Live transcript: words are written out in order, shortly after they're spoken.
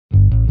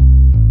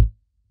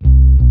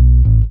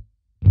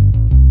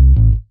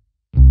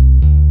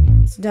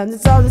Sometimes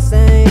it's all the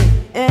same.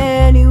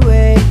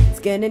 Anyway, it's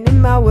getting in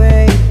my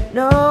way.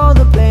 Know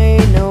the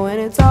pain, know when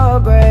it's all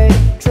great.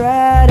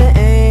 Try to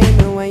aim,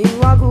 and when you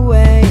walk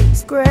away,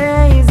 it's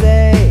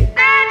crazy.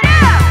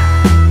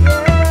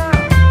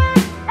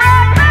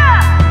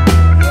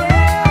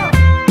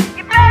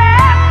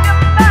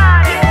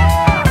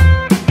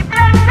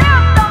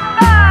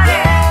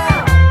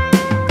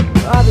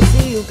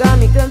 Got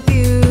me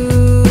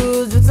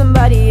confused with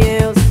somebody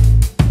else.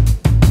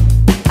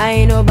 I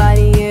ain't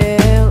nobody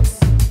else.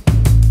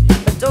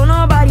 I don't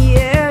nobody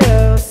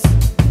else.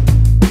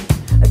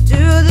 I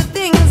do the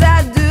things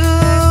I do,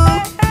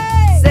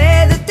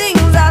 say the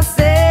things I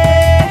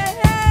say.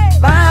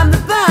 I'm the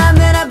bomb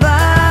that I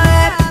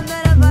buy.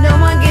 No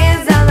one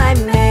gets out like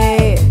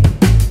me.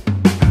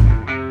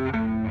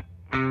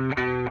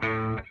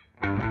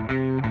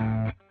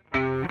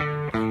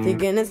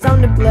 Thinking it's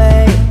time to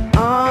play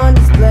on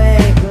display.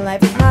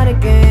 Life is not a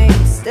game,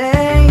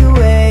 stay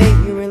away.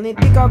 You really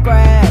think I'll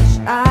crash?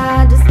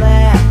 I just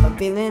laugh, I'm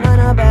feeling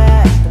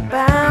unabashed.